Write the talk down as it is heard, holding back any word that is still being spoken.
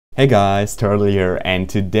Hey guys, Turtle here, and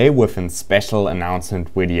today with a special announcement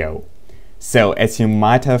video. So, as you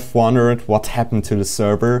might have wondered what happened to the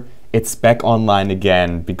server, it's back online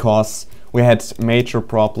again because we had major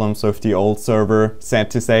problems with the old server,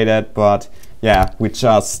 sad to say that, but yeah, we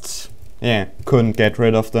just couldn't get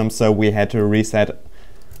rid of them, so we had to reset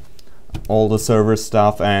all the server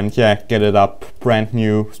stuff and get it up brand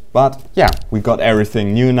new. But yeah, we got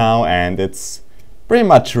everything new now and it's pretty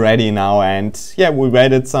much ready now, and we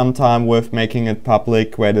waited some time with making it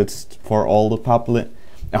public, waited for all the public.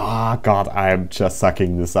 God, I'm just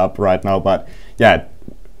sucking this up right now, but yeah,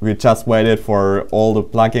 we just waited for all the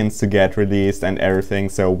plugins to get released and everything,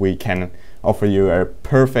 so we can offer you a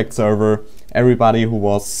perfect server. Everybody who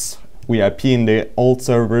was VIP in the old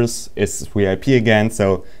servers is VIP again,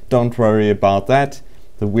 so don't worry about that.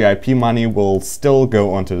 The VIP money will still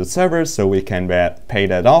go onto the server, so we can pay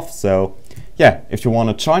that off. So yeah, if you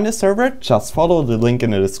want to join the server, just follow the link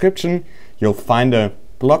in the description. You'll find a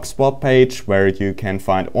blogspot page where you can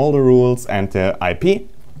find all the rules and the IP.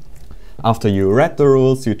 After you read the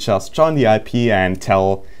rules, you just join the IP and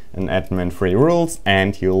tell an admin 3 rules,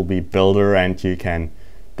 and you'll be builder and you can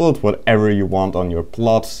build whatever you want on your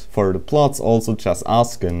plot. For the plots, also just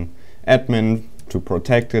ask an admin to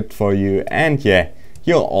protect it for you, and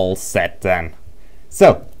you're all set then.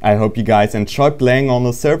 So, I hope you guys enjoy playing on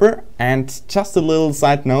the server, and just a little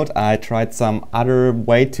side note, I tried some other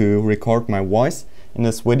way to record my voice in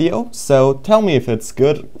this video, so tell me if it's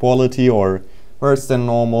good quality or worse than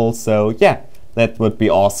normal, so yeah, that would be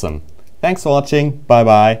awesome. Thanks for watching, bye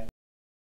bye.